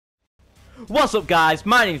What's up, guys?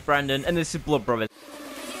 My name's Brandon, and this is Blood Brothers.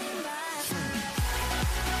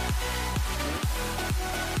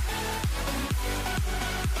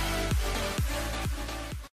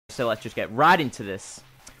 So let's just get right into this.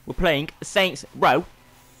 We're playing Saints Row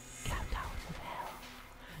Countdown to Hell.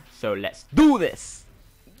 So let's do this.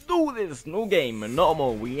 Do this. No game, no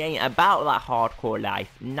more. We ain't about that hardcore life.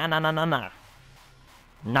 Nah, nah, nah, nah, nah.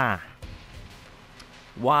 Nah.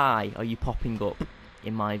 Why are you popping up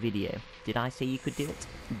in my video? Did I say you could do it?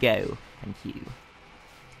 Go. Thank you.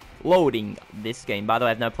 Loading this game. By the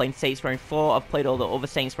way, I've never played Saints Row 4. I've played all the other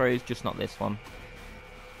Saints Rows, just not this one.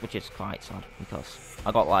 Which is quite sad, because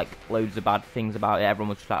I got like loads of bad things about it. Everyone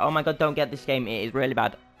was just like, oh my god, don't get this game, it is really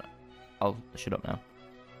bad. I'll shut up now.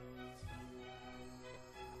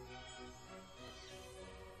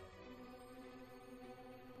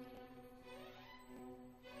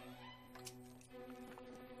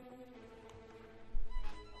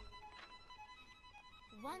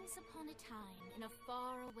 Once upon a time, in a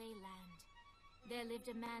faraway land, there lived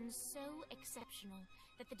a man so exceptional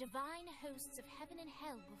that the divine hosts of heaven and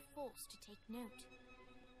hell were forced to take note.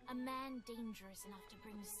 A man dangerous enough to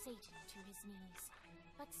bring Satan to his knees,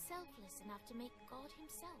 but selfless enough to make God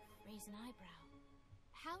himself raise an eyebrow.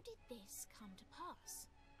 How did this come to pass?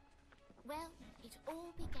 Well, it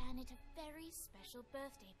all began at a very special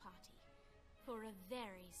birthday party for a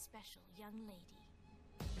very special young lady.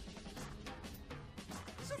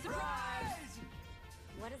 Surprise!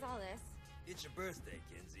 What is all this? It's your birthday,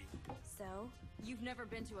 Kinsey. So? You've never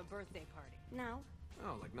been to a birthday party? No.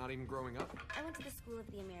 Oh, like not even growing up? I went to the School of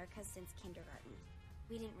the Americas since kindergarten.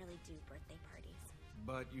 We didn't really do birthday parties.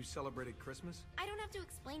 But you celebrated Christmas? I don't have to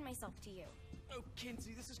explain myself to you. Oh,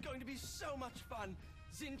 Kinsey, this is going to be so much fun.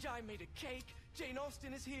 Zinjai made a cake. Jane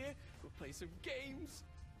Austen is here. We'll play some games.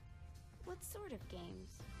 What sort of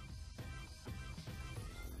games?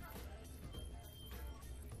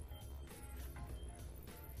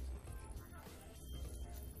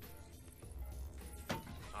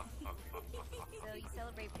 So you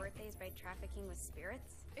celebrate birthdays by trafficking with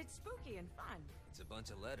spirits? It's spooky and fun. It's a bunch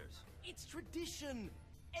of letters. It's tradition.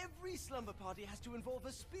 Every slumber party has to involve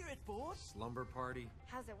a spirit board. Slumber party?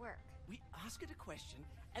 How's it work? We ask it a question,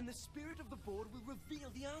 and the spirit of the board will reveal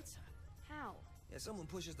the answer. How? Yeah, someone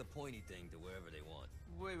pushes the pointy thing to wherever they want.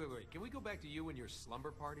 Wait. Can we go back to you and your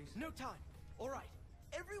slumber parties? No time. All right.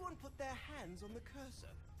 Everyone put their hands on the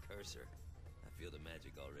cursor. Cursor. I feel the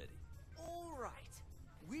magic already. All right.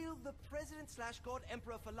 Will the President/God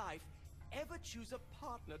Emperor for life ever choose a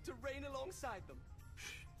partner to reign alongside them?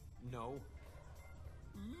 No.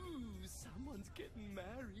 Ooh, someone's getting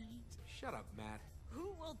married. Shut up, Matt.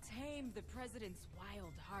 Who will tame the president's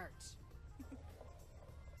wild heart?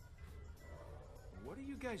 What are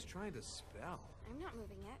you guys trying to spell? I'm not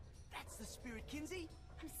moving it. That's the spirit, Kinsey.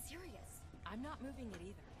 I'm serious. I'm not moving it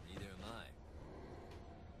either. Neither am I.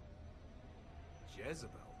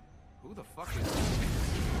 Jezebel? Who the fuck is...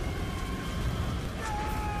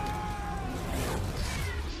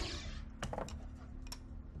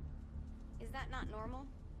 Is that not normal?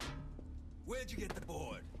 Where'd you get the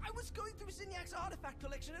board? I was going through Zinyak's artifact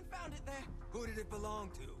collection and found it there. Who did it belong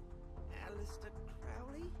to? Alistair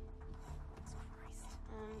Crowley? Christ.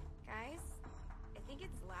 Guys? I think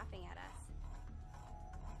it's laughing at us.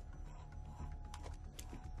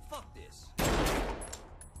 Fuck this.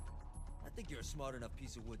 I think you're a smart enough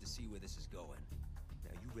piece of wood to see where this is going.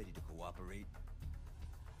 Now, you ready to cooperate?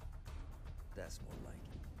 That's more like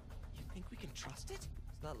it. You think we can trust it?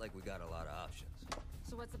 It's not like we got a lot of options.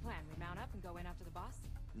 So what's the plan? We mount up and go in after the boss?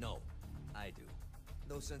 No, I do.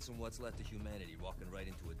 No sense in what's left of humanity walking right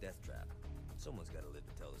into a death trap. Someone's got to live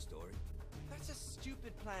to tell the story. That's a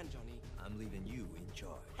stupid plan, Johnny. I'm leaving you in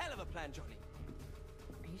charge. Hell of a plan, Johnny.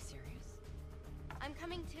 Are you serious? I'm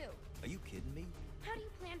coming too. Are you kidding me? How do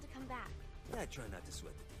you plan to come back? Yeah, I try not to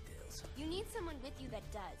sweat the details. You need someone with you that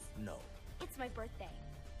does. No. It's my birthday.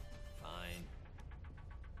 Fine.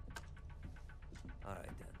 Alright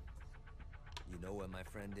then. You know where my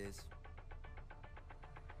friend is?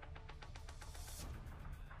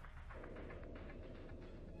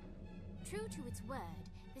 True to its word,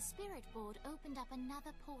 the spirit board opened up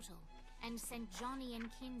another portal and sent Johnny and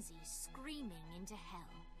Kinsey screaming into hell.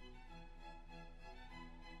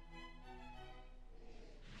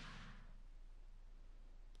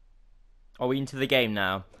 Are we into the game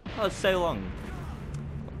now? Oh, it's so long.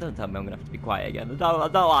 Don't tell me I'm gonna have to be quiet again. I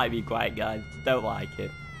don't like being quiet, guys. Don't like it.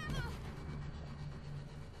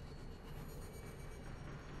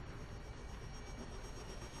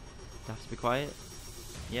 Do I have to be quiet?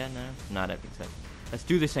 Yeah, no? No, I don't think so. Let's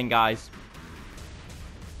do this thing, guys.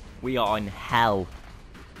 We are in hell.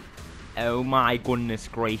 Oh my goodness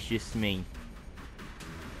gracious me.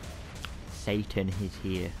 Satan is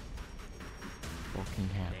here. Fucking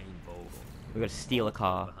hell. Dane Vogel. We gotta steal a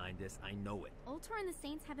car. Behind this, I know it. Ultor and the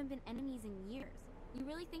Saints haven't been enemies in years. You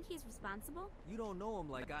really think he's responsible? You don't know him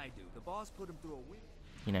like I do. The boss put him through a whip.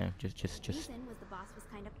 You know, just Reason was the boss was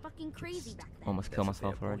kind of fucking crazy back then. almost kill That's a fair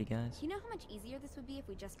myself already, point. guys. You know how much easier this would be if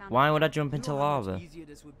we just found Why a would I car? jump You into know how much lava? easier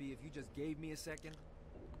this would be if you just gave me a second?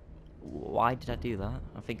 Why did I do that?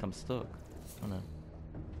 I think I'm stuck. Oh no.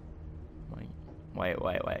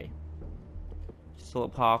 Wait. Just a little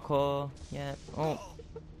parkour. Yeah. Oh.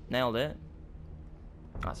 Nailed it.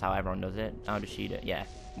 That's how everyone does it. I'll just shoot it. Yeah.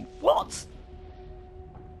 What?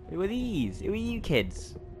 Who are these? Who are you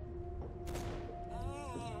kids?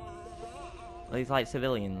 Are these like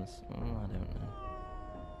civilians? Oh, I don't know.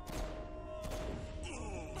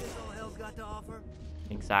 This all hell's got to offer?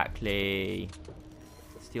 Exactly.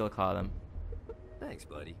 Steal a car then. Thanks,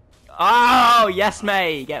 buddy. Oh, yes,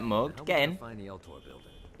 mate. Get How mugged. am I Get gonna in. find the Eltor building?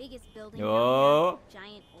 Biggest building Oh. down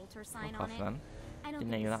here, giant Ultor sign Fuck on off it. then. I don't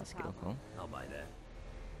Didn't know think you were this that is a problem. skillful. I'll buy that.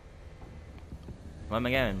 Where am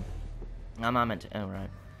I going? Am I meant to? Oh, right.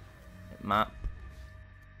 Map.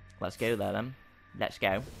 Let's go there then. Let's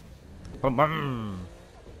go. Brum, brum.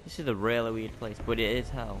 This is a really weird place, but it is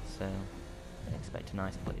hell, so I expect a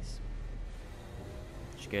nice place.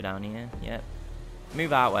 Just go down here. Yep. Move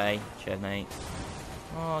that way. Cheers, mate.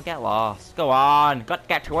 Oh, get lost. Go on. Got to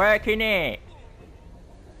get to work, innit?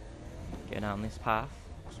 Go down this path.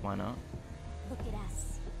 Just why not? Look at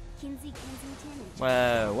us. Kinsey, Kensington, and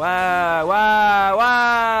Whoa, whoa,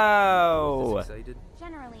 whoa! This excited?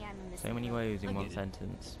 generally I'm in this. So many woes in I one get it.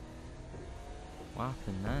 sentence. What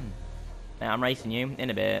happened then? Yeah, I'm racing you in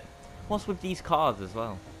a bit. What's with these cars as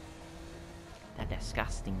well? They're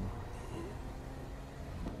disgusting.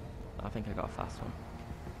 I think I got a fast one.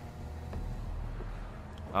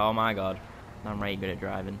 Oh my god. I'm really good at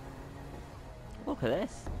driving. Look at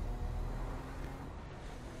this.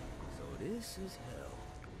 So this is hell.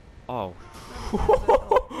 Oh. Kind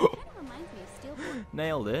of reminds me of Steelport.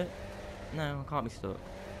 Nailed it. No, I can't be stuck.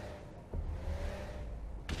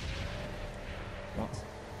 What?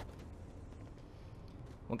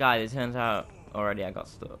 Well, guys, it turns out already I got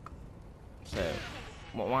stuck. So,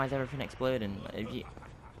 why is everything exploding? If you,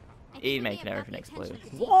 I think he's we may making have got everything the explode. attention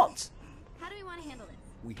of the What? Saints. How do we want to handle this?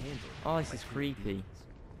 We handle it. Oh, this is creepy.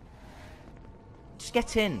 Just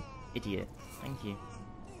get in, idiot. Thank you.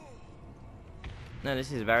 No,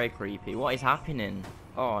 this is very creepy. What is happening?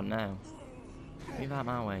 Oh no. Move out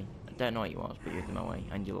my way. I don't know what you was, but you're in my way,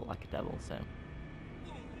 and you look like a devil, so.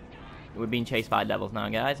 We're being chased by devils now,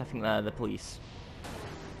 guys. I think they're the police.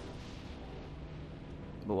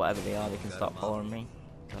 But whatever they are, they can stop following me.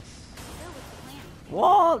 'Cause- So what's the plan?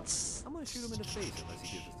 What? I'm gonna shoot him in the face unless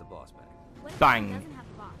he gives us the boss back. What if Bang. he doesn't have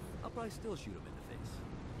the boss? I'll probably still shoot him in the face.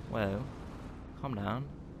 Whoa. Calm down.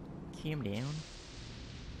 Calm down.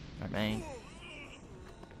 Right, mate.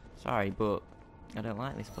 Sorry, but I don't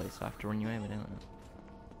like this place, so I have to run you over, don't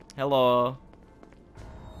I? Hello.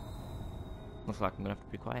 Looks like I'm gonna have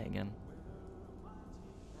to be quiet again.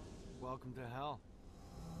 Welcome to hell.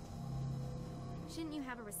 Shouldn't you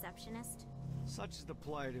have a receptionist? Such is the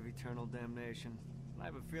plight of eternal damnation. I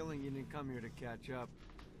have a feeling you didn't come here to catch up.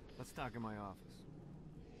 Let's talk in my office.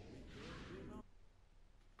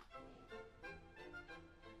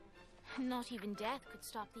 Not even death could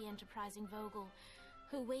stop the enterprising Vogel,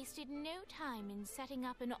 who wasted no time in setting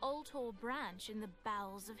up an Ultor branch in the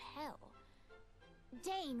bowels of hell.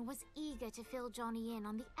 Dane was eager to fill Johnny in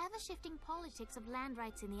on the ever-shifting politics of land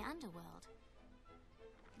rights in the underworld.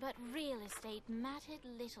 But real estate mattered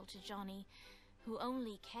little to Johnny, who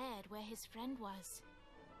only cared where his friend was.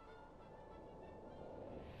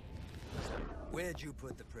 Where'd you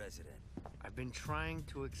put the president? I've been trying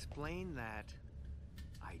to explain that.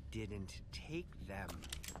 I didn't take them.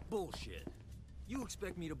 Bullshit. You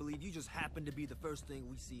expect me to believe you just happen to be the first thing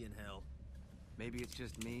we see in hell? Maybe it's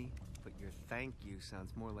just me, but your thank you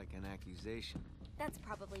sounds more like an accusation. That's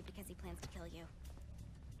probably because he plans to kill you.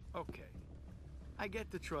 Okay. I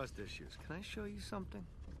get the trust issues. Can I show you something?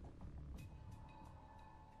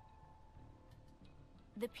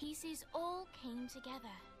 The pieces all came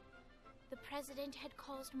together. The president had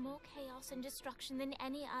caused more chaos and destruction than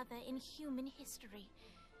any other in human history.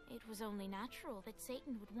 It was only natural that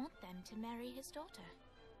Satan would want them to marry his daughter.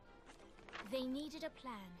 They needed a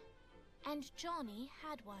plan, and Johnny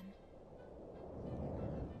had one.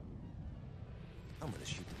 I'm gonna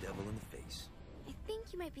shoot the devil in the face. I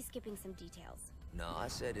think you might be skipping some details. No, I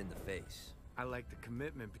said in the face. I like the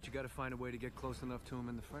commitment, but you gotta find a way to get close enough to him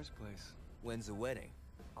in the first place. When's the wedding?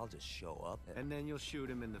 I'll just show up And then you'll shoot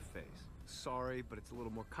him in the face. Sorry, but it's a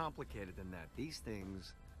little more complicated than that. These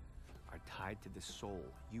things are tied to the soul.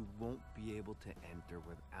 You won't be able to enter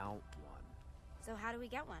without one. So how do we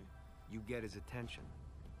get one? You get his attention.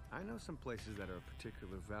 I know some places that are of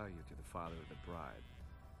particular value to the father of the bride.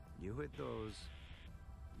 You hit those,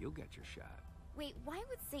 you'll get your shot. Wait, why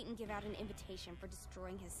would Satan give out an invitation for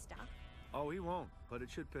destroying his stuff? Oh, he won't, but it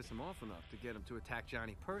should piss him off enough to get him to attack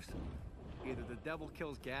Johnny personally. Either the devil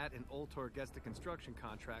kills Gat and Ultor gets the construction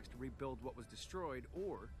contracts to rebuild what was destroyed,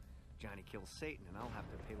 or Johnny kills Satan and I'll have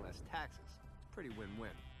to pay less taxes. It's pretty win-win.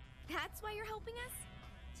 That's why you're helping us?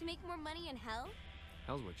 To make more money in hell?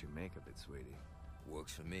 Hell's what you make of it, sweetie.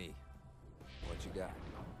 Works for me. What you got?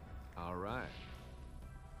 All right.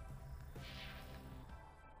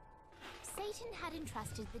 Satan had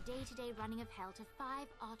entrusted the day-to-day running of hell to 5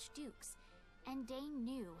 archdukes, and Dane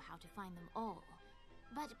knew how to find them all.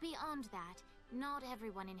 But beyond that, not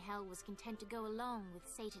everyone in hell was content to go along with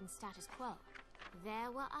Satan's status quo.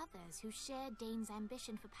 There were others who shared Dane's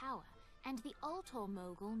ambition for power, and the Ultor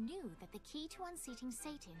mogul knew that the key to unseating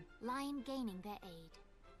Satan lay in gaining their aid.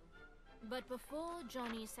 But before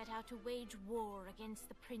Johnny set out to wage war against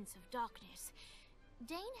the Prince of Darkness,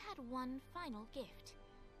 Dane had one final gift,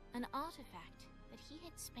 an artifact that he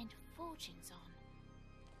had spent fortunes on.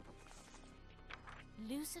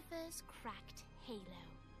 Lucifer's cracked halo.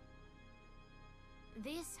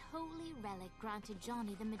 This holy relic granted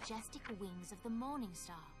Johnny the majestic wings of the Morning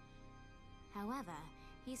Star. However,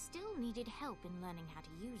 he still needed help in learning how to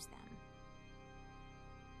use them.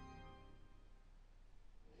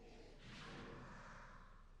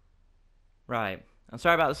 Right. I'm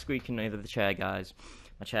sorry about the squeaking over the chair, guys.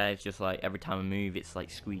 My chair is just like, every time I move, it's like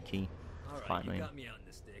squeaky. It's quite annoying. got me out in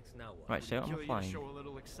the sticks. Now what? Right, so I'm flying. Show a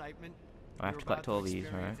little excitement. I have to collect all these,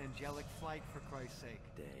 right? Angelic flight, for Christ's sake.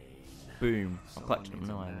 Boom. I'll Someone collect them. needs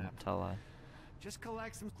No, a I won't nap. tell a lie. Just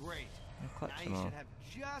collect some. Great. I'll collect Now them you all. should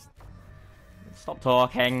have just. Stop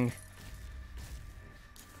talking.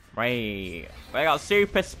 Right. We got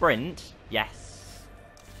super sprint. Yes.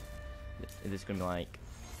 Is this gonna be like?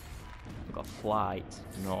 We've got flight.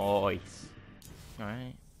 Nice.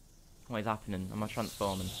 Alright. What is happening? Am I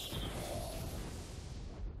transforming?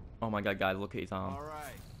 Oh my god, guys, look at his arm. All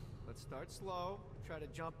right. Let's start slow. Try to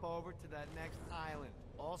jump over to that next island.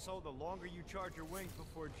 Also, the longer you charge your wings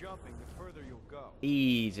before jumping, the further you'll go.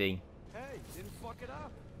 Easy. Hey, didn't fuck it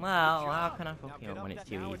up. Well, Good how job. can I Now fuck get you up up when it's that-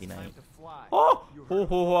 too now easy, time mate? to fly. Oh! You Whoa, heard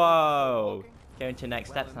whoa, about whoa! walking? Going to next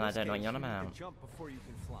Well, steps in and I this don't know what case, you're on you need about. to jump before you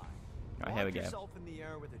can fly. Right, here we Launch go. yourself in the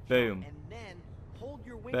air with a jump, Boom. and then hold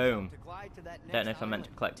your wings Boom. up to glide to that next Don't know if I'm meant to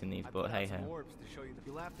island. be collecting these, I but put out hey some ho. orbs to show you that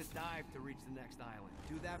you'll have to dive to reach the next island.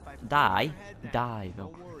 Do that by putting Die? your head down. Dive.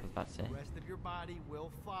 Don't Oh, worry. that's The it. rest of your body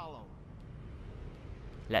will follow.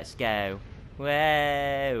 Let's go.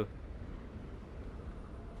 Whoa!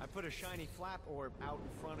 I put a shiny flap orb out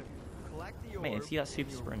in front of you. Collect the orb. Mate, see that super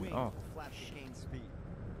and your sprint? wings Oh. will flap to gain speed.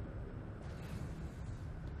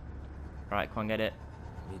 Right, come on, get it.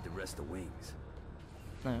 Need the rest of wings.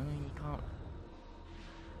 No, you can't.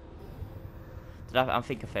 I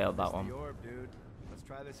think I failed that That's one. the orb, dude. Let's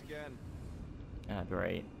try this again. Ah,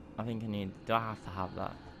 great. I think I need. Do I have to have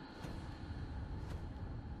that?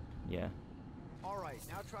 Yeah. All right,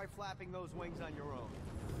 now try flapping those wings on your own.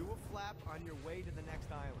 Do a flap on your way to the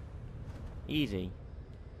next island. Easy.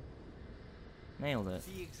 Nailed it.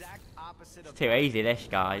 The exact opposite of It's too easy, this,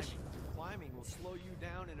 guys. Climbing will slow you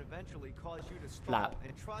down and eventually cause you to stall. Flap.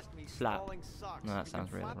 And trust me, Flap. stalling sucks. No, that You sounds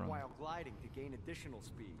can really flap wrong. while gliding to gain additional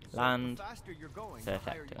speed. So Land. the faster you're going, the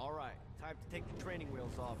higher you... Perfecto. All right, time to take the training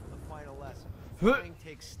wheels off for the final lesson. Huh. Flying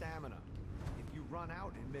takes stamina. If you run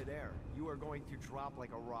out in midair, you are going to drop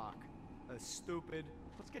like a rock. Stupid.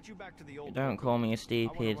 Let's get you back to the old. Don't call me a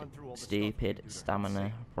stupid, run through all the stuff you stupid do to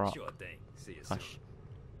stamina rock. Sure thing. See you soon. Gosh.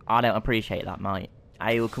 I don't appreciate that, mate.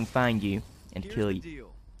 I will come find you and Here's kill the you.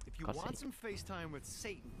 deal. If you God's want sake. some FaceTime with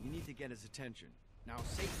Satan, you need to get his attention. Now,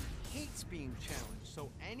 Satan hates being challenged, so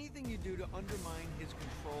anything you do to undermine his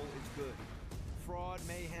control is good. Fraud,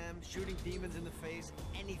 mayhem, shooting demons in the face,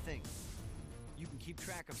 anything. You can keep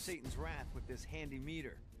track of Satan's wrath with this handy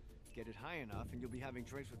meter. Get it high enough and you'll be having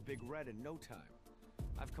drinks with Big Red in no time.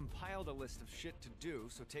 I've compiled a list of shit to do,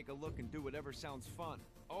 so take a look and do whatever sounds fun.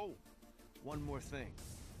 Oh, one more thing.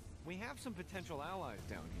 We have some potential allies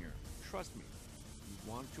down here. Trust me, you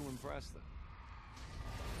want to impress them.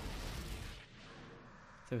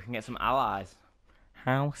 So we can get some allies.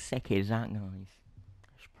 How sick is that, guys?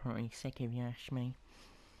 It's pretty sick if you ask me.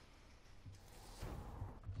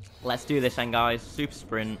 Let's do this then, guys. Super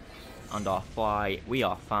sprint and our flight. We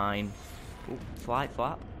are fine. Ooh, flight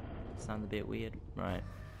flap. Sounds a bit weird. Right.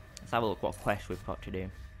 Let's have a look what quest we've got to do.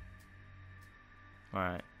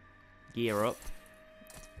 Right. gear up.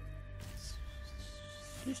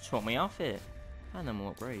 Just took me off it. And then we'll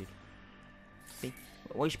upgrade. See?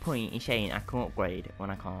 What's your point in saying I can upgrade when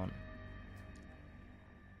I can't?